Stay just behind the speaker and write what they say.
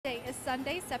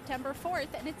Sunday, September 4th,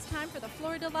 and it's time for the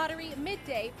Florida Lottery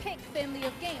Midday Pick Family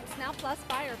of Games, now plus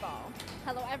Fireball.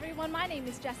 Hello everyone, my name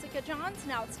is Jessica Johns.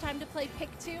 Now it's time to play Pick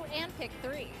 2 and Pick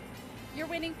 3. Your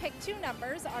winning Pick 2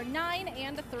 numbers are 9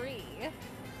 and 3.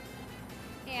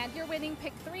 And your winning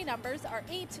Pick 3 numbers are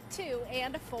 8, 2,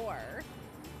 and 4.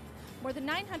 More than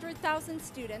 900,000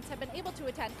 students have been able to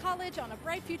attend college on a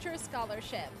Bright Future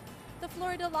scholarship. The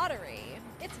Florida Lottery,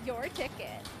 it's your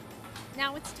ticket.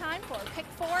 Now it's time for Pick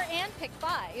 4 and Pick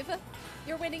 5.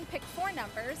 Your winning Pick 4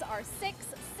 numbers are 6,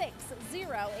 6,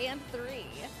 0, and 3.